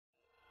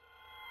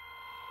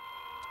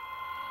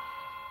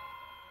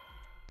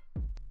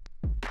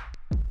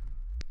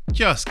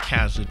just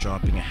casually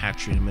dropping a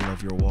hatchery in the middle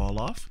of your wall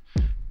off?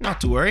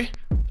 Not to worry,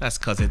 that's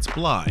cause it's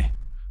Bly.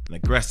 An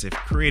aggressive,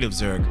 creative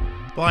Zerg,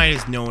 Bly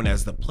is known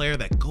as the player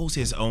that goes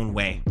his own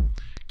way,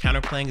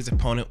 counterplaying his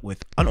opponent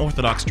with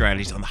unorthodox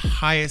strategies on the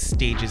highest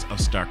stages of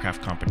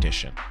StarCraft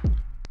competition.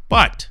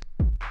 But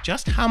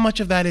just how much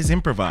of that is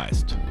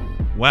improvised?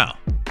 Well,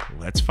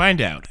 let's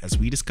find out as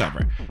we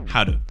discover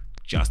how to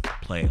just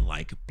play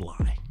like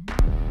Bly.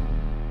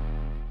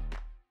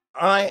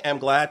 I am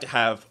glad to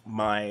have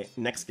my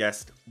next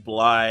guest,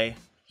 Bly,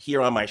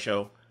 here on my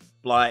show.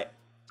 Bly,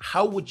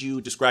 how would you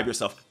describe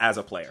yourself as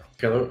a player?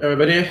 Hello,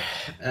 everybody,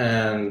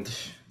 and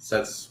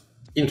that's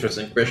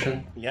interesting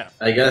question. Yeah.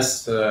 I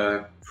guess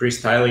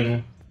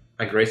freestyling,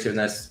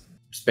 aggressiveness,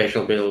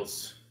 special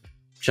builds,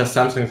 just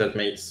something that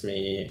makes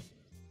me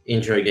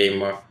enjoy a game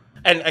more.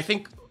 And I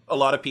think a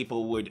lot of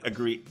people would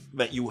agree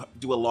that you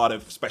do a lot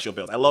of special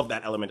builds. I love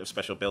that element of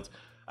special builds.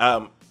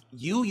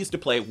 You used to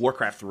play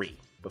Warcraft 3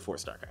 before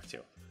StarCraft 2.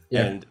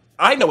 Yeah. And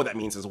I know what that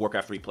means as a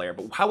Warcraft 3 player,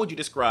 but how would you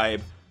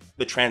describe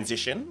the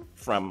transition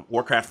from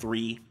Warcraft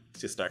 3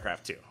 to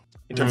StarCraft 2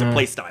 in terms of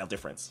playstyle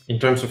difference? In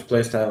terms of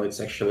playstyle, it's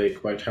actually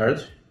quite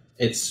hard.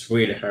 It's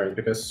really hard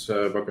because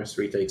Warcraft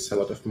 3 takes a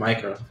lot of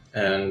micro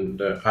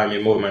and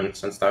army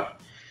movements and stuff,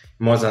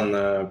 more than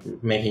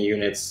making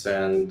units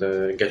and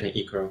getting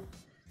eco.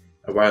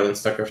 While in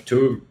StarCraft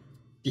 2,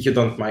 you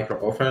don't micro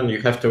often. You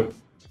have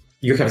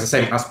the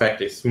same aspect,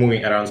 it's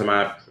moving around the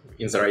map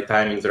in the right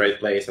time, in the right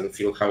place, and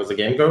feel how the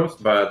game goes.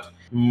 But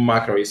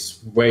macro is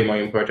way more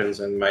important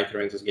than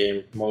micro in this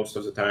game most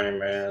of the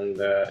time, and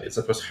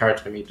it was hard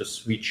for me to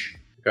switch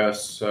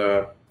because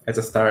at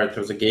the start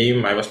of the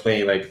game I was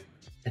playing like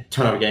a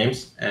ton of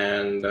games,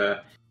 and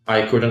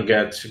I couldn't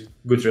get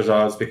good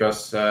results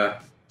because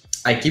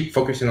I keep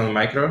focusing on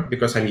micro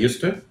because I'm used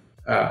to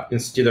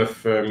instead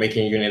of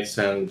making units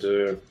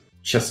and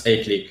just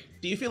A-click.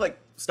 Do you feel like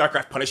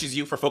StarCraft punishes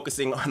you for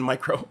focusing on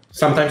micro?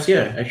 Sometimes,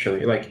 yeah,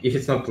 actually. Like, if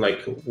it's not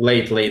like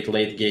late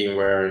game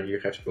where you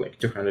have to like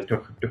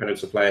 200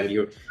 supply and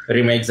you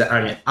remake the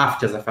army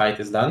after the fight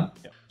is done.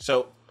 Yeah.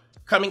 So,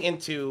 coming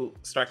into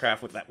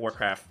StarCraft with that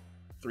Warcraft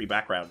 3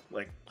 background,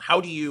 like, how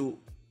do you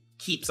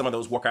keep some of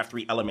those Warcraft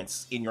 3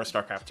 elements in your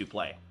StarCraft 2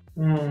 play?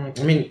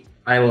 I mean,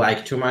 I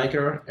like to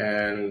micro,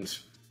 and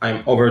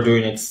I'm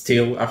overdoing it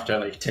still after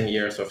like 10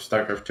 years of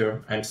StarCraft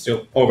 2. I'm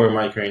still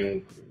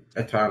over-microing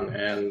a ton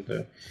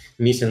and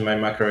missing my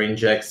macro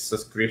injects,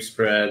 script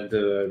spread,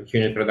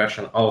 unit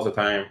production all the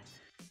time.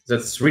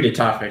 That's really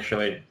tough,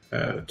 actually,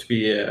 to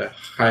be a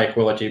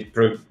high-quality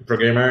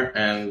programmer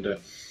and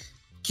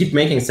keep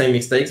making same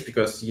mistakes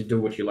because you do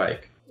what you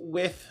like.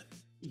 With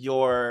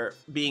your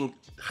being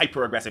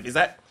hyper-aggressive, is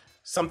that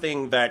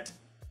something that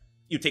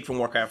you take from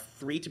Warcraft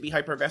 3 to be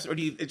hyper-aggressive, or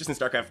do you, just in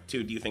StarCraft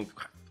 2, do you think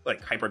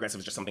like hyper-aggressive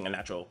is just something a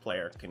natural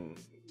player can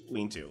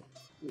lean to?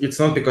 It's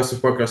not because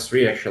of Warcraft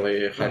 3,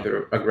 actually,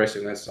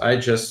 hyper-aggressiveness. I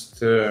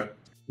just,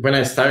 when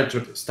I start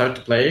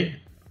to play,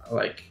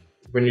 like,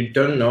 when you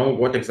don't know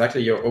what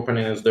exactly your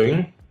opponent is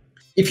doing,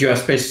 if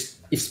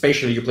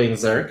especially you play in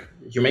Zerg,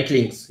 you make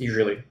links,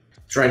 usually,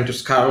 trying to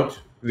scout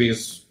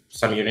with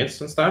some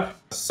units and stuff,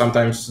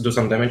 sometimes do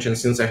some damage, and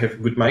since I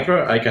have good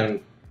micro, I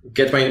can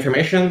get my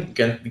information,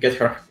 get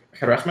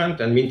harassment,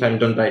 and meantime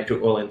don't die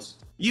to all-ins.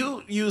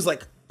 You use,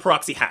 like,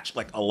 proxy hatch,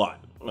 like, a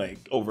lot,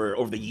 like, over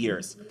the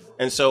years.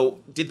 And so,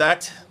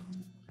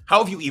 how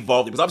have you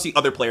evolved? Because obviously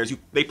other players,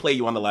 they play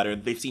you on the ladder,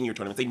 they've seen your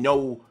tournaments, they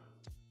know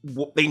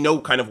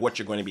kind of what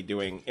you're going to be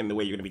doing in the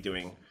way you're going to be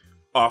doing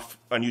off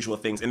unusual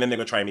things, and then they're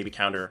going to try and maybe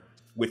counter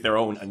with their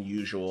own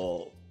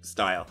unusual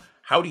style.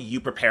 How do you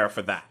prepare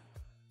for that?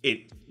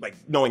 Like,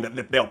 knowing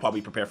that they'll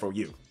probably prepare for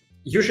you.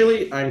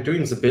 Usually I'm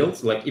doing the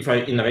build, like if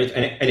I innovate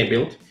any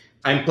build,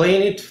 I'm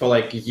playing it for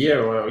like a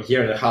year or a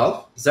year and a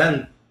half,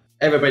 then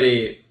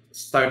everybody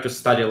start to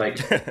study like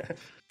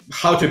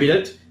how to build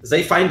it.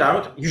 They find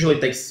out, usually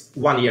it takes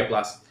 1 year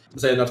plus.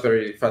 They're not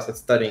very fast at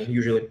studying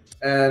usually.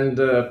 And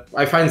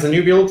I find the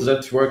new build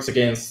that works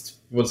against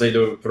what they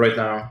do right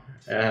now,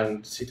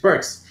 and it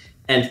works.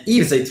 And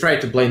if they try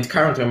to blind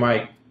counter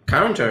my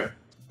counter,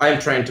 I'm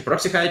trying to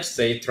proxy hatch,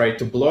 they try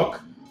to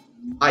block.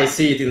 I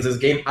see it in this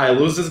game, I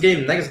lose this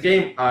game, next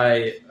game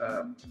I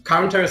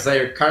counter,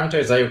 they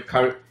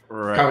counter,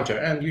 counter.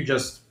 And you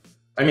just,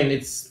 I mean,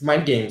 it's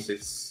mind games,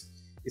 it's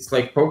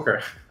like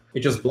poker. You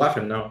just bluff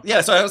and know.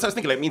 Yeah, so I was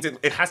thinking, it means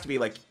it has to be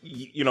like,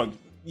 you know,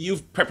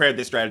 you've prepared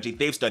this strategy,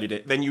 they've studied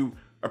it, then you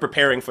are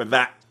preparing for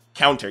that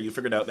counter. You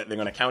figured out that they're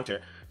going to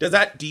counter.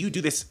 Do you do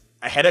this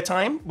ahead of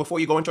time before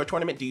you go into a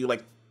tournament? Do you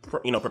like,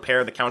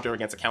 prepare the counter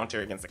against a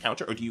counter against a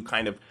counter, or do you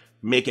kind of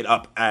make it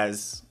up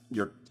as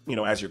you're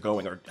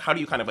going, or how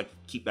do you kind of like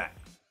keep that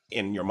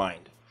in your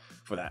mind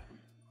for that?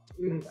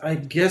 I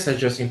guess I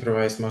just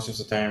improvise most of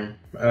the time.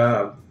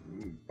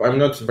 I'm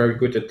not very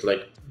good at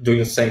like doing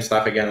the same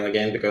stuff again and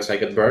again because I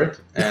get bored,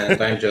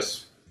 and I'm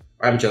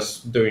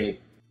just doing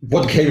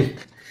what game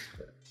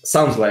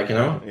sounds like,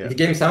 Yeah. If the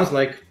game sounds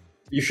like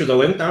you should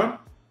all in now,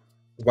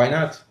 why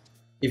not?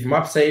 If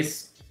map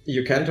says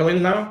you can't all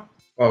in now,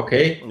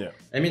 okay. Yeah.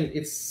 I mean,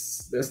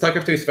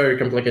 StarCraft 2 is a very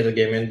complicated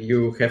game, and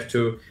you have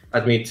to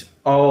admit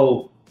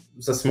all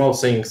the small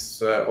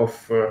things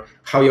of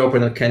how your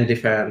opponent can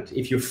defend.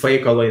 If you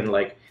fake all in,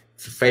 like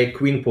fake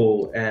queen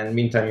pool, and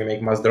meantime you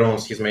make mass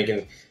drones, he's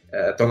making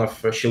a ton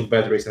of shield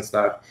batteries and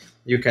stuff.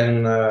 You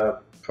can,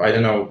 I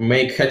don't know,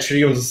 make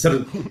hatchery on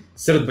the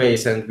third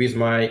base, and with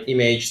my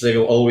image, they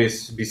will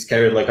always be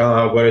scared, like,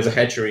 where is a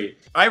hatchery?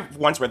 I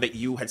once read that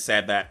you had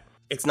said that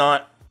it's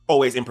not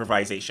always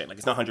improvisation. Like,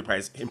 it's not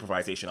 100%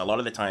 improvisation. A lot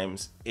of the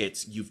times,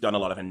 you've done a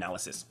lot of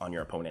analysis on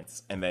your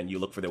opponents, and then you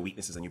look for their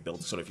weaknesses and you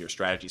build sort of your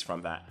strategies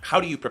from that. How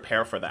do you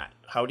prepare for that?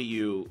 How do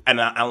you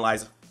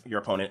analyze your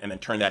opponent and then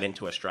turn that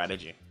into a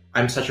strategy?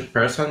 I'm such a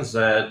person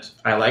that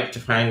I like to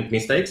find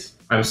mistakes.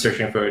 I'm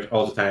searching for it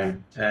all the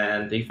time.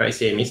 And if I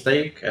see a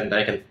mistake and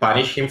I can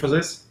punish him for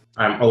this,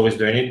 I'm always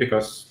doing it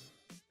because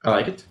I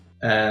like it.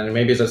 And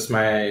maybe that's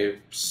my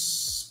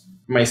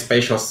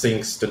special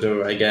things to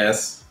do, I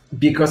guess.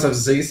 Because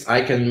of this,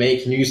 I can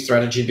make new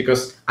strategy,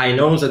 because I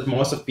know that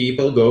most of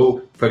people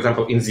go, for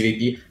example, in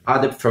ZVP,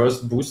 adept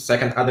first boost,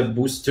 second adept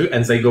boost too,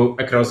 and they go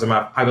across the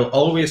map. I will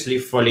always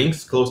leave 4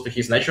 links close to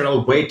his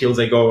natural, wait till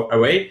they go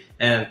away,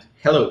 and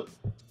hello.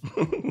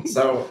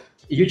 So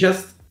you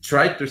just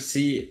try to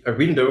see a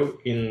window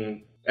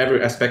in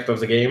every aspect of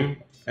the game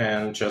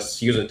and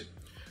just use it.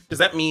 Does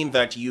that mean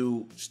that do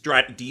you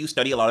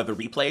study a lot of the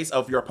replays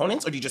of your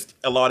opponents, or do you just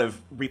a lot of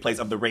replays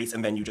of the race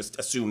and then you just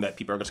assume that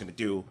people are just going to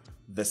do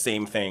the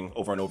same thing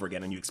over and over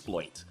again and you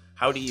exploit?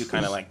 How do you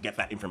kind of like get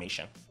that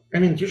information? I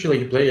mean, usually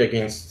you play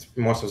against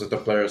most of the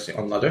top players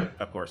on ladder.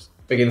 Of course.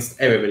 Against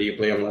everybody you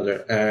play on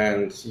ladder,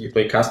 and you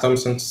play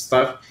customs and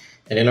stuff,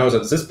 and you know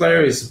that this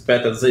player is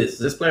better at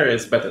this player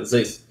is better at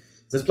this.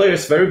 This player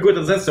is very good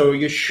at that, so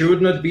you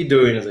should not be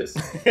doing this.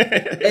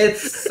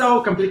 It's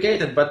so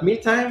complicated, but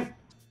meantime,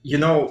 you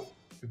know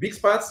weak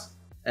spots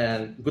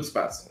and good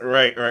spots.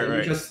 Right.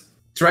 You just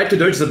try to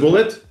dodge the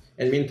bullet,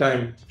 and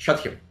meantime, shot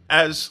him.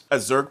 As a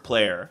Zerg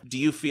player, do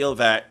you feel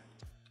that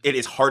it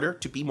is harder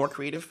to be more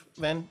creative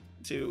than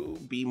to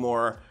be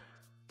more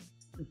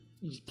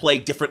play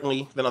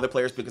differently than other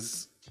players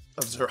because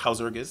of how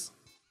Zerg is?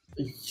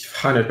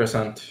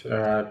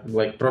 100%.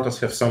 Like Protoss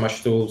have so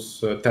much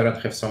tools, Terran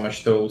have so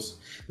much tools.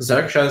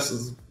 Zerg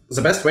has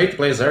the best way to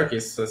play Zerg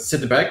is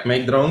sit back,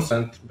 make drones,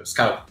 and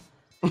scout.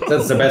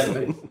 That's the best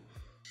way.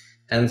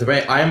 And the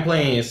way I am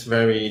playing is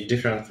very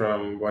different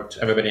from what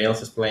everybody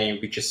else is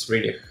playing, which is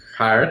really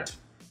hard.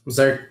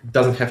 Zerg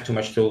doesn't have too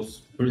much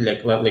tools.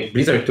 Like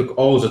Blizzard took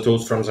all the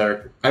tools from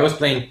Zerg. I was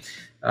playing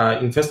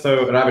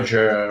Infesto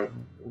Ravager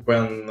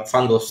when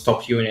Fundle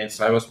stopped units.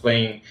 I was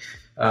playing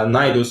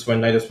Nidus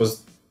when Nidus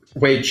was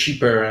way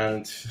cheaper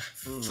and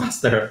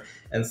faster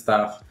and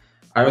stuff.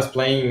 I was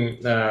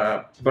playing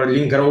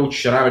Berlin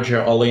Grouch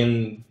Ravager all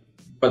in,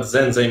 but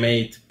then they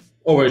made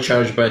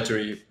overcharged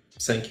battery.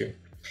 Thank you.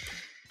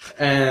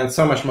 And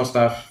so much more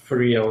stuff for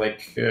real.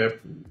 Like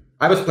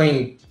I was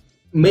playing,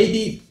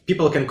 maybe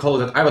people can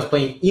call it I was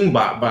playing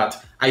Imba,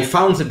 but I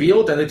found the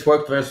build and it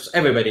worked versus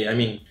everybody. I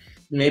mean,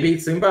 maybe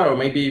it's Imba, or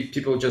maybe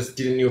people just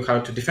didn't know how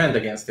to defend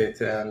against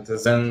it. And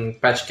then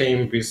patch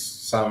came with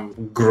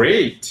some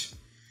great,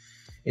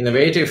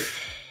 innovative,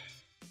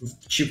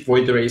 cheap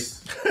void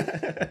race,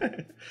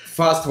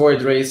 fast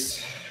void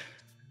race,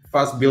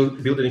 fast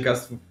building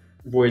cast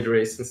void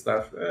race and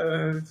stuff.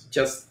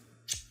 Just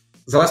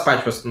the last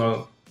patch was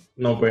no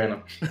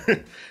bueno.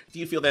 Do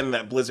you feel then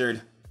that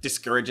Blizzard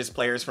discourages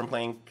players from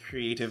playing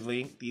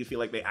creatively? Do you feel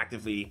like they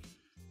actively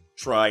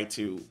try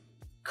to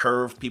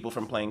curve people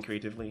from playing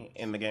creatively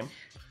in the game?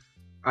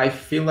 I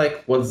feel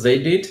like what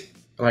they did,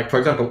 like for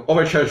example,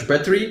 overcharged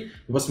battery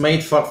was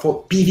made for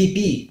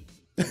PvP,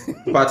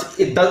 but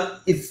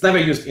it's never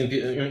used in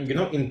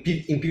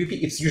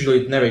PvP. It's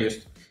usually never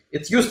used.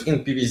 It's used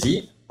in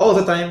PvZ all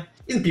the time,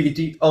 in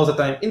PvT all the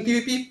time, in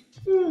PvP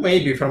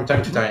maybe from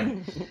time to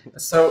time.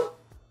 So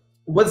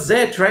what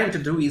they're trying to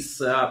do is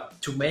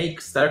to make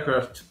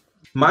StarCraft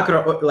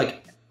macro,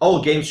 like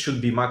all games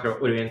should be macro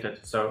oriented.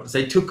 So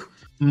they took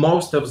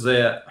most of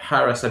the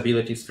harass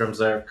abilities from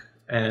Zerg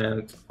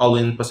and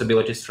all-in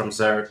possibilities from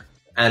Zerg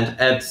and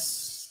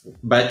adds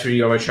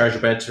battery,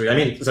 overcharged battery. I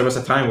mean, there was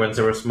a time when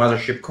there was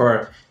Mothership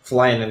Core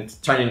flying and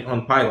turning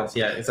on pilots.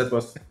 Yeah, that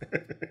was...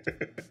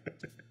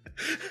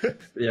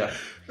 yeah.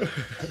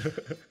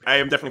 I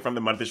am definitely from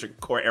the Mothership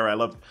Core era. I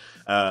love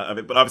of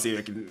it, but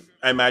obviously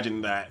I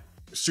imagine that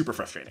super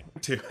frustrating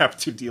to have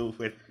to deal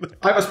with.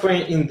 I was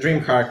playing in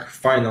DreamHack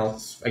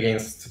finals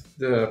against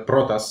the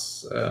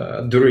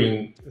Protoss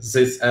during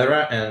this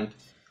era, and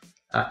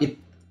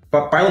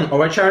pylon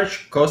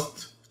overcharge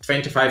cost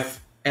 25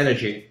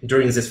 energy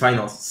during this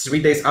finals.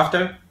 3 days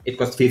after, it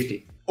cost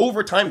 50.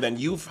 Over time, then,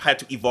 you've had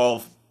to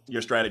evolve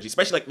your strategy,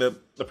 especially like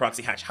the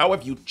proxy hatch. How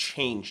have you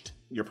changed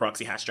your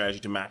proxy hatch strategy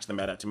to match the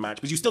meta,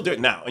 because you still do it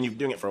now and you've been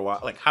doing it for a while?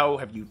 Like, how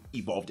have you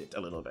evolved it a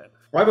little bit?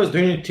 Well, I was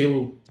doing it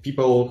till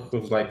people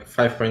who's like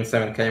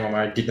 5.7k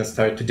MMR didn't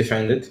start to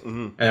defend it.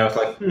 And I was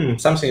like,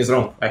 something is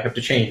wrong. I have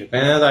to change it.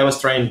 And I was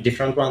trying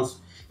different ones.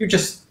 You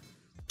just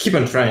keep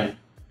on trying.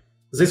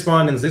 this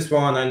one and this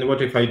one, and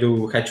what if I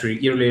do hatchery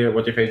earlier?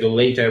 What if I do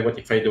later? What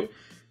if I do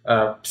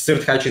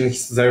third hatching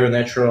is zero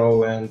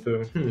natural?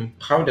 And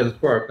how does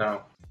it work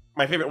now?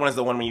 My favorite one is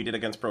the one when you did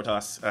against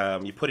Protoss.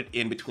 You put it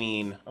in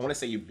between. I want to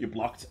say you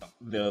blocked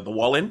the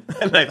wall in,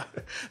 and that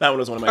one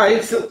was one of my.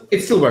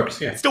 It still works.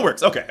 Yeah, it still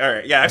works. Okay, all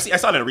right. Yeah, I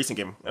saw it in a recent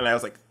game, and I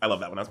was like, I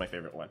love that one. That's my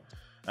favorite one.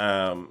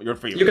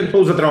 For you. You can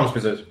pull the drones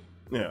with it.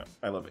 Yeah,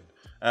 I love it.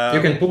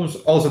 You can pull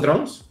all the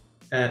drones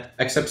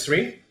except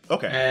 3.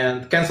 Okay.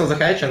 And cancel the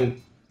hatch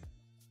and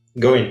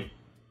go in.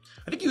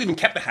 I think you even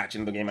kept the hatch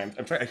in the game. I'm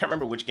trying. I can't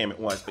remember which game it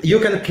was. But you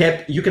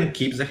can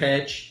keep the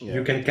hatch. Yeah.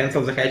 You can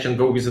cancel the hatch and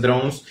go with the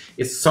drones.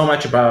 It's so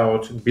much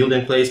about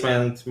building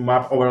placement,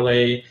 map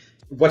overlay,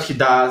 what he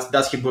does.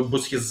 Does he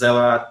boost his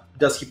zealot?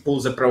 Does he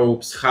pull the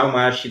probes? How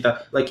much he does?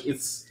 Like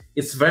it's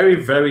very,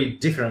 very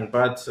different.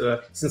 But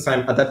since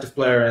I'm adaptive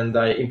player and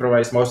I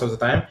improvise most of the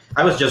time,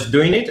 I was just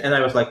doing it and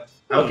I was like,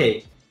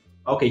 okay,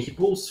 he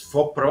pulls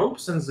 4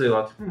 probes and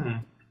zealot.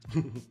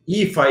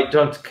 If I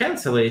don't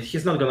cancel it,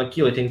 he's not gonna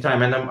kill it in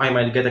time, and I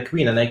might get a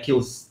queen and I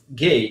kill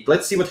gate.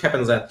 Let's see what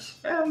happens then.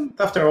 And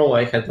after all,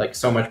 I had like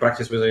so much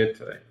practice with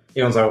it,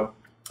 even though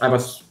I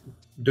was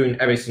doing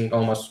everything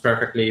almost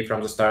perfectly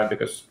from the start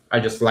because I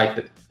just liked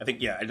it. I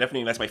think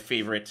definitely that's my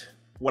favorite.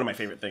 One of my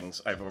favorite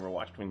things I've ever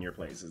watched when your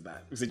plays is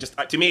that. Because it just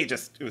to me it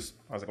was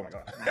I was like, oh my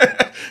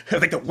god, I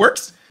think that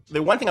works.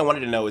 The one thing I wanted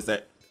to know is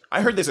that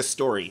I heard there's a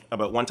story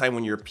about one time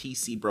when your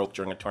PC broke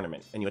during a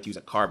tournament and you had to use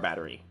a car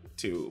battery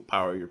to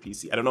power your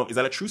PC. I don't know. Is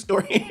that a true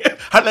story?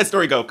 How did that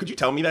story go? Could you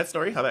tell me that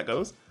story? How that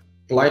goes?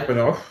 Light went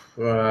off.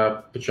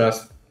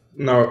 Just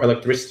no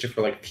electricity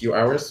for like a few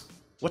hours.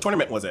 What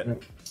tournament was it?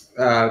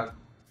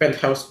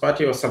 Penthouse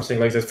Party or something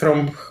like that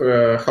from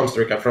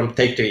Homestarika, from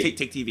Take TV.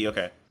 Take TV.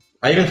 Okay.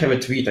 I even have a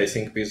tweet, I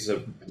think, with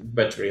the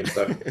battery and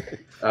stuff.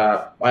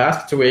 I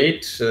asked to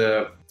wait.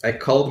 I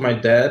called my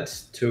dad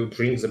to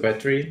bring the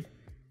battery,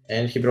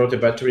 and he brought a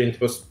battery, and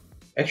it was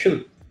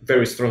actually a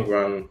very strong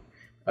one.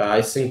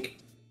 I think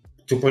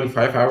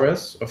 2.5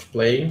 hours of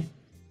playing,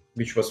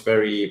 which was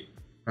very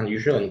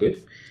unusual and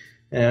good.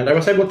 And I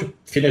was able to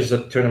finish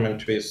the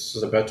tournament with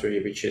the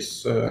battery, which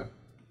is...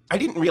 I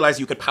didn't realize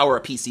you could power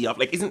a PC up.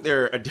 Like, isn't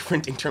there a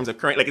different in terms of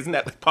current? Like, isn't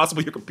that like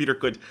possible your computer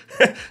could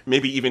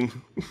maybe even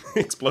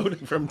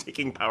explode from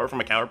taking power from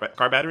a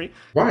car battery?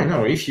 Why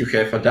no? If you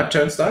have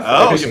adapter and stuff.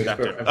 Oh, you have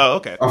adapter. Oh,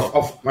 okay.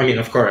 I mean,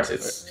 of course,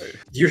 it's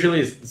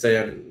usually they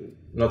are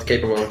not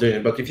capable of doing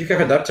it. But if you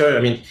have adapter,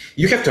 I mean,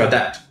 you have to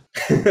adapt.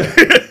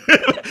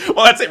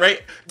 Well, that's it,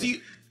 right? Do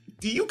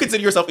you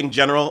consider yourself in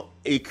general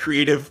a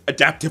creative,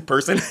 adaptive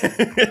person?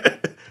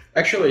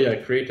 Actually, yeah,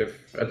 creative,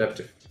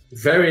 adaptive.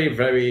 Very,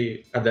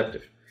 very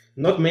adaptive.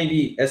 Not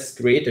maybe as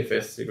creative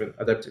as even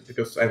adaptive,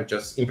 because I'm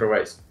just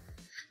improvised.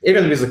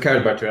 Even with the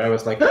card battery, I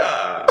was like,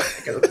 I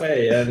gotta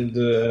play, and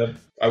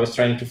I was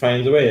trying to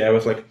find a way. I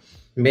was like,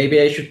 maybe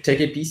I should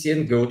take a PC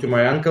and go to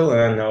my uncle.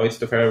 No, it's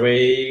too far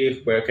away.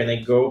 Where can I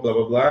go? Blah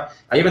blah blah.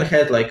 I even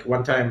had like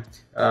one time,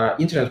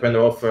 internet went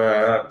off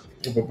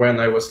when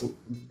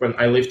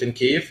I lived in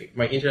Kiev.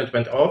 My internet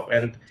went off,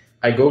 and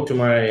I go to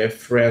my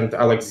friend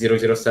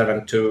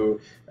Alex007 to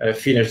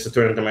finish the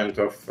tournament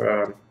of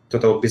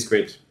Total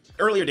Biscuit.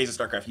 Earlier days of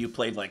StarCraft,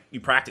 you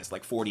practiced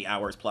like 40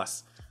 hours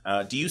plus.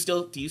 Do you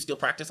still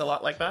practice a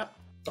lot like that?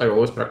 I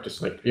always practice.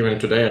 Like even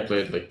today, I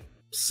played like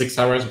 6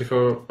 hours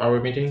before our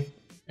meeting,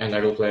 and I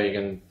will play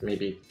again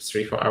maybe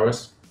 3-4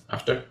 hours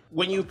after.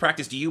 When you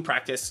practice, do you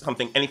practice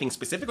anything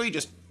specific, or you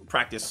just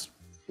practice,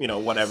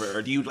 whatever?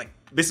 Or do you like,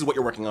 this is what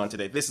you're working on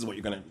today, this is what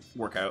you're gonna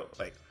work out?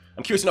 Like,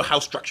 I'm curious to know how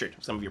structured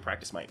some of your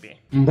practice might be.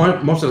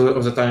 Most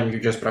of the time, you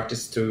just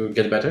practice to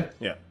get better.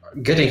 Yeah.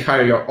 Getting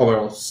higher your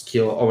overall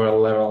skill, overall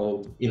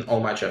level in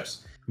all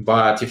matchups.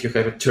 But if you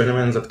have a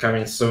tournament that's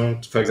coming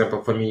soon, for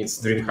example, for me, it's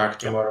DreamHack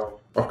tomorrow.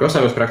 Of course,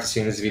 I was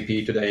practicing as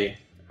VP today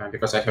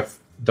because I have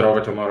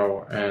Drover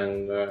tomorrow,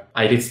 and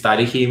I did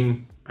study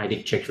him. I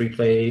did check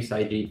replays.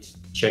 I did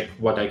check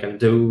what I can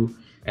do,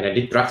 and I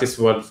did practice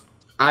what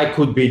I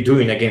could be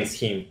doing against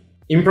him.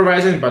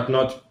 Improvising, but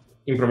not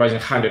improvising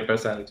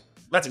 100%.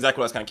 That's exactly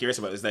what I was kind of curious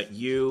about, is that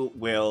you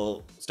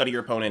will study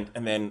your opponent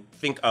and then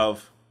think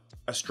of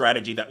a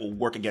strategy that will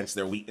work against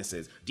their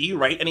weaknesses. Do you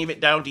write any of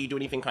it down? Do you do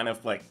anything kind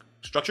of like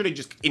structured, or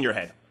just in your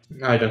head?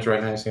 I don't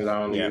write anything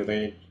down. Yeah.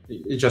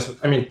 It just,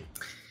 I mean,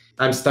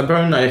 I'm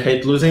stubborn, I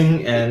hate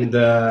losing, and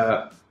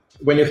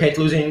when you hate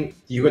losing,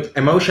 you get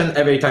emotion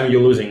every time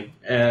you're losing.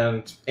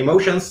 And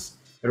emotions,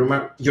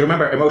 you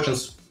remember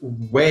emotions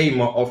way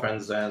more often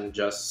than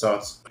just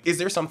thoughts. Is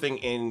there something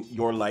in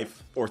your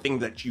life, or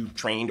things that you've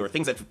trained, or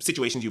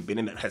situations you've been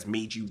in that has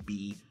made you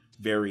be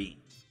very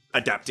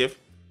adaptive,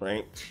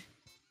 right?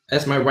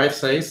 As my wife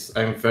says,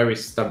 I'm very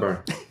stubborn.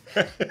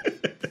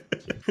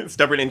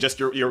 Stubborn in just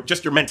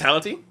your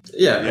mentality?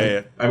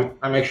 Yeah. I'm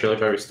actually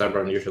very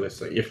stubborn usually.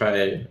 So if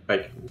I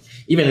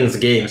even in the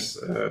games,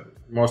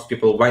 most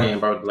people whining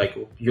about like,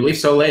 you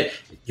leave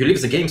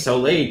the game so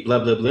late,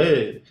 blah blah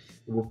blah.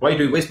 Why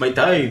do you waste my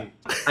time?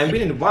 I'm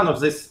winning one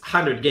of these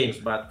 100 games,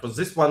 but for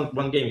this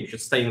one game, you should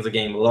stay in the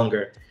game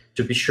longer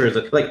to be sure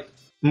that, like,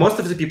 most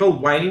of the people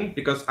whining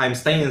because I'm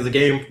staying in the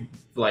game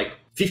like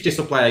 50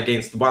 supply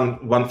against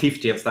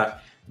 150 and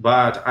stuff.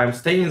 But I'm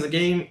staying in the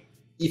game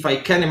if I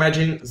can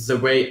imagine the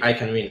way I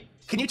can win.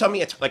 Can you tell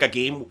me like a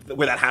game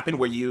where that happened,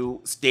 where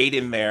you stayed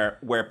in there,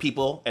 where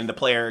people and the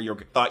player you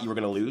thought you were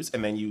going to lose,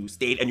 and then you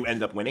stayed and you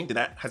ended up winning?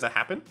 Has that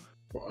happened?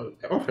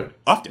 Often.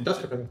 Often. It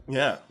does happen.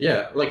 Yeah.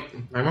 Yeah, like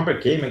I remember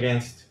a game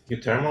against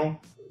Uthermal.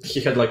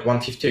 He had like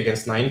 150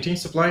 against 90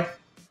 supply,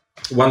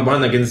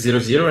 1-1 against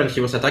 0-0, and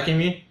he was attacking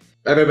me.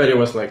 Everybody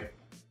was like,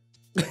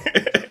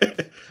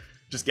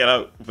 just get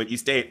out. But you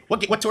stayed.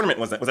 What tournament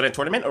was that? Was that a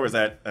tournament or was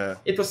that?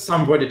 It was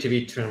some Body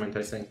TV tournament,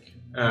 I think.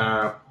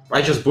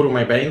 I just blew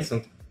my brains,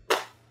 and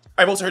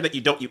I've also heard that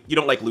you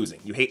don't like losing.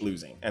 You hate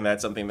losing, and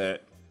that's something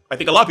that I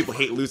think a lot of people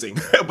hate losing.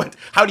 But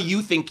how do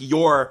you think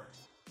your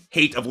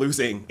hate of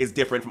losing is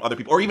different from other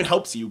people, or even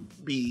helps you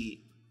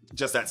be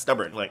just that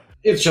stubborn? Like,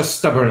 it's just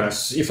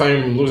stubbornness. If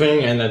I'm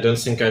losing and I don't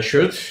think I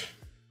should,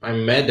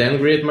 I'm mad,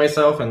 angry at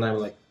myself, and I'm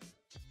like,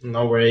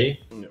 no way,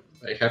 no.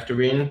 I have to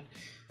win.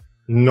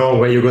 No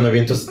way you're gonna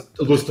win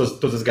lose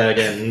to this guy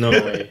again. No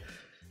way.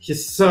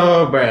 He's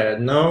so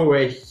bad. No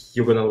way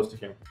you're gonna lose to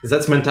him.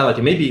 That's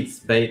mentality. Maybe it's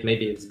bad,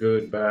 maybe it's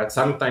good, but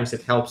sometimes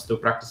it helps to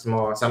practice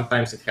more.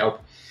 Sometimes it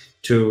helps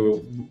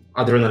to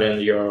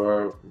adrenaline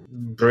your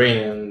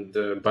brain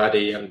and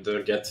body and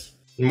get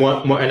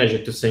more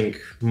energy to think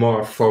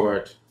more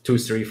forward, 2,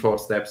 3, 4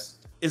 steps.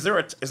 Is there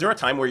a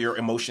time where your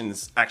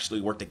emotions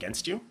actually worked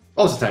against you?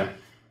 All the time.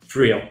 For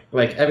real.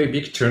 Like every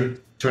big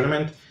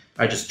tournament,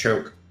 I just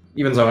choke.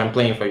 Even though I'm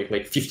playing for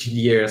like 15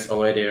 years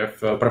already of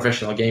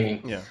professional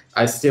gaming, yeah.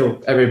 I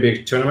still, every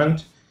big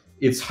tournament,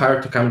 it's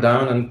hard to calm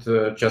down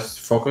and just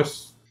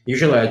focus.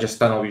 Usually I just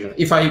tunnel vision.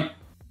 If I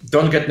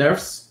don't get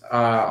nerves,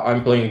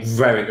 I'm playing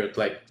very good,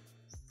 like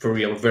for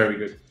real, very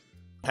good.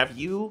 Have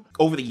you,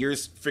 over the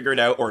years, figured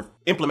out or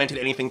implemented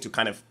anything to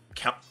kind of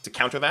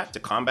counter that, to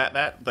combat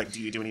that? Like,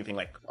 do you do anything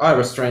like... I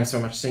was trying so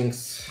much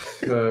things.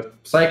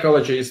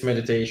 Psychologies,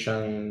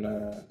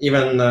 meditation,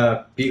 even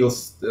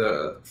pills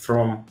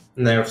from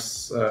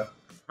nerves.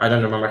 I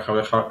don't remember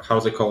how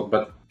they called,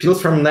 but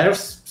pills from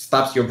nerves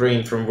stops your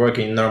brain from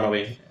working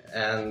normally.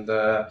 And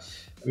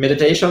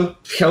meditation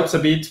helps a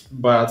bit,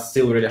 but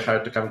still really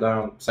hard to calm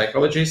down.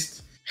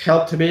 Psychologist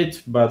helped a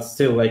bit, but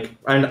still, like,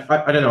 I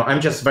don't know.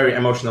 I'm just very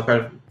emotional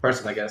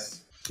person, I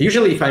guess.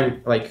 Usually, if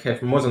I'm like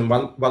have more than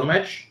one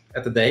match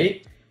at a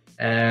day,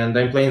 and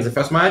I'm playing the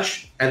first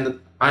match, and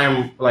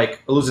I'm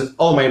like losing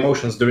all my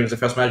emotions during the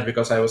first match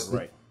because I was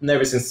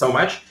nervous in so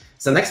much.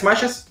 The next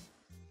matches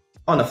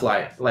on the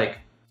fly, like.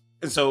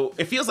 And so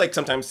it feels like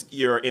sometimes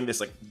you're in this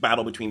like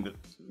battle between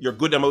your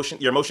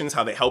emotions,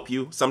 how they help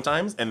you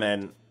sometimes, and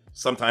then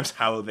sometimes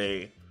how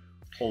they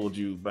hold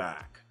you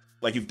back.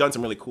 Like, you've done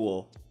some really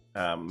cool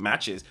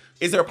matches.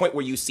 Is there a point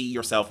where you see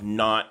yourself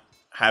not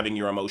having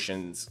your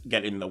emotions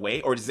get in the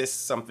way, or is this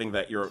something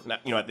that you're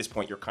not, at this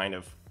point you're kind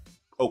of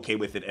okay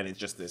with it and it's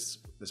just this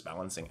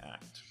balancing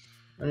act?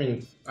 I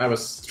mean, I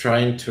was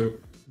trying to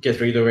get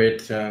rid of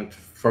it and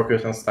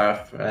focus on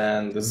stuff,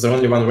 and the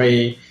only one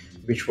way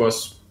which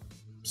was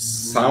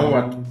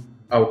somewhat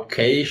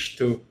okay-ish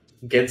to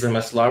get them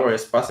as lower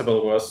as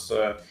possible was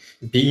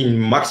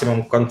being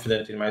maximum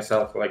confident in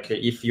myself. Like,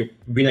 if you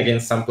win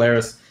against some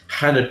players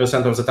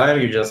 100% of the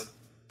time, you just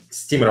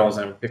steamroll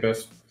them,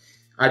 because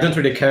I don't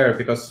really care,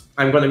 because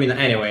I'm gonna win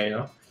anyway,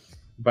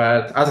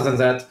 But other than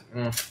that,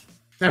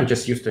 I'm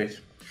just used to it.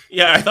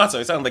 Yeah, I thought so.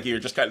 It sounded like you're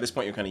just kind of, at this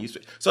point, you're kind of used to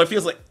it. So it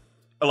feels like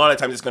a lot of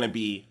times it's going to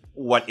be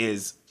what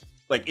is,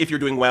 like, if you're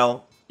doing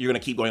well, you're going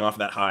to keep going off of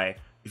that high.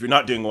 If you're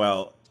not doing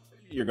well,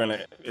 you're going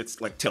to, it's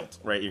like tilt,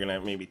 right? You're going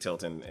to maybe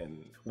tilt.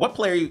 And what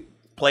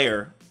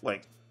player,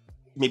 like,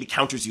 maybe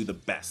counters you the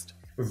best?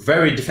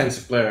 Very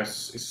defensive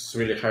players is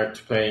really hard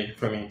to play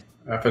for me.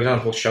 For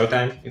example,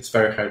 Showtime, it's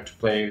very hard to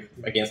play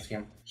against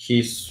him.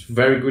 He's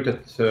very good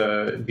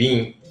at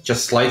being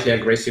just slightly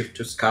aggressive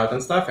to scout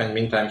and stuff, and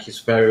meantime he's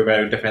very,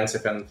 very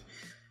defensive and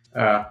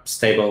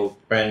stable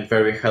and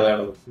very high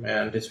level,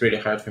 and it's really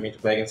hard for me to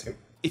play against him.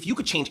 If you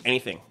could change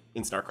anything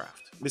in StarCraft,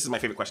 this is my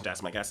favorite question to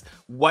ask my guests,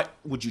 what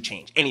would you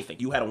change? Anything.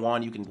 You had a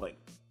wand, you can like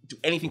do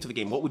anything to the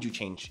game. What would you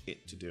change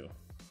it to do?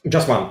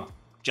 Just one.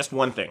 Just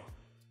one thing.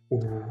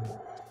 Ooh,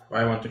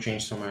 I want to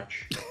change so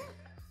much.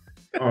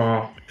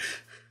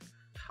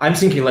 I'm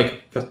thinking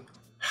like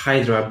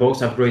Hydra,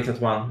 both upgrades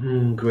at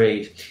one.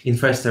 Great.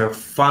 Infestor,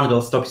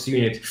 Fungal stops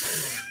unit.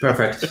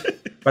 Perfect.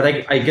 But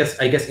I guess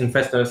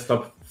Infestor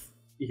stop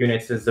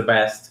units is the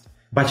best.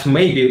 But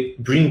maybe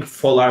bring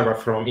full larva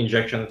from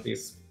injection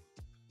is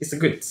a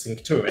good thing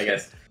too, I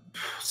guess.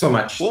 So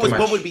much.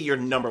 What would be your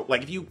number?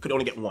 Like, if you could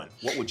only get one,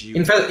 what would you?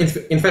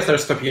 Infestor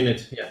stop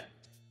unit. Yeah.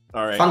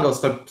 All right. Fungal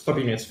stop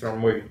units from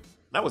moving.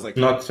 That was like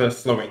not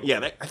slowing.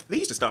 Yeah, they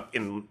used to stop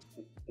in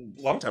a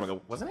long time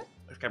ago, wasn't it?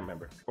 I can't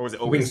remember. Or was it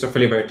always? Wings of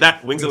Liberty.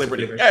 That Wings of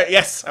Liberty.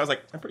 Yes, I was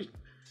like,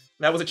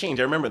 that was a change.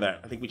 I remember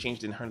that. I think we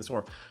changed it in Heart of the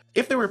Swarm.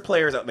 If there were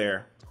players out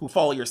there who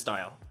follow your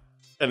style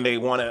and they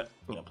want to,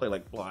 play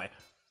like Bly,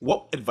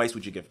 what advice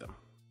would you give them?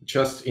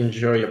 Just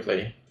enjoy your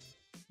play.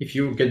 If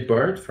you get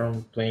bored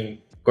from playing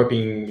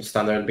copying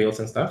standard builds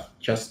and stuff.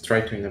 Just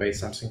try to innovate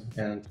something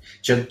and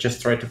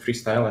just try to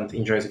freestyle and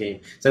enjoy the game.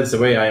 That's the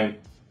way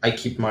I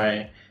keep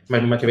my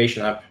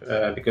motivation up,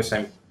 because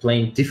I'm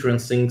playing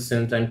different things,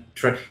 and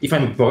if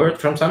I'm bored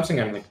from something,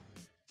 I'm like,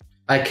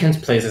 I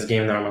can't play this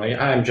game normally.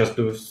 I'm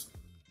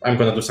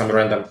gonna do some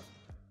random.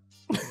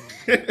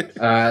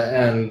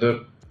 And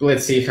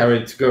let's see how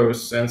it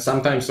goes. And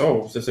sometimes,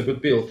 oh, that's a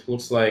good build.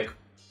 Looks like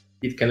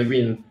it can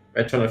win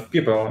a ton of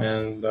people,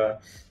 and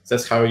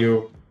that's how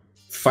you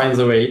find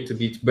the way to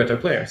beat better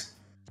players.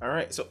 All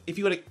right. So, if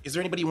you would, is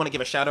there anybody you want to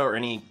give a shout out, or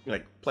any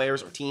like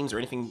players or teams or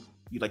anything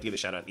you'd like to give a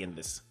shout out at the end of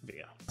this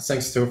video?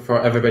 Thanks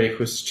for everybody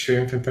who's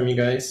cheering for me,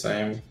 guys.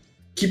 I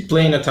keep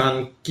playing a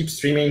ton, keep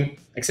streaming,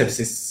 except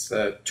this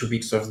 2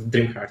 weeks of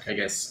DreamHack, I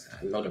guess.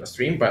 I'm not gonna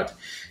stream, but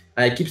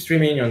I keep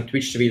streaming on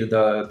Twitch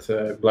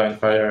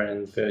TV.blindfire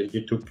and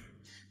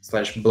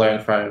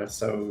YouTube/blindfire.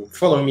 So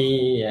follow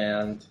me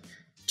and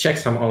check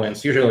some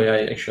all-ins. Usually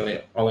I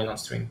actually all-in on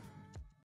stream.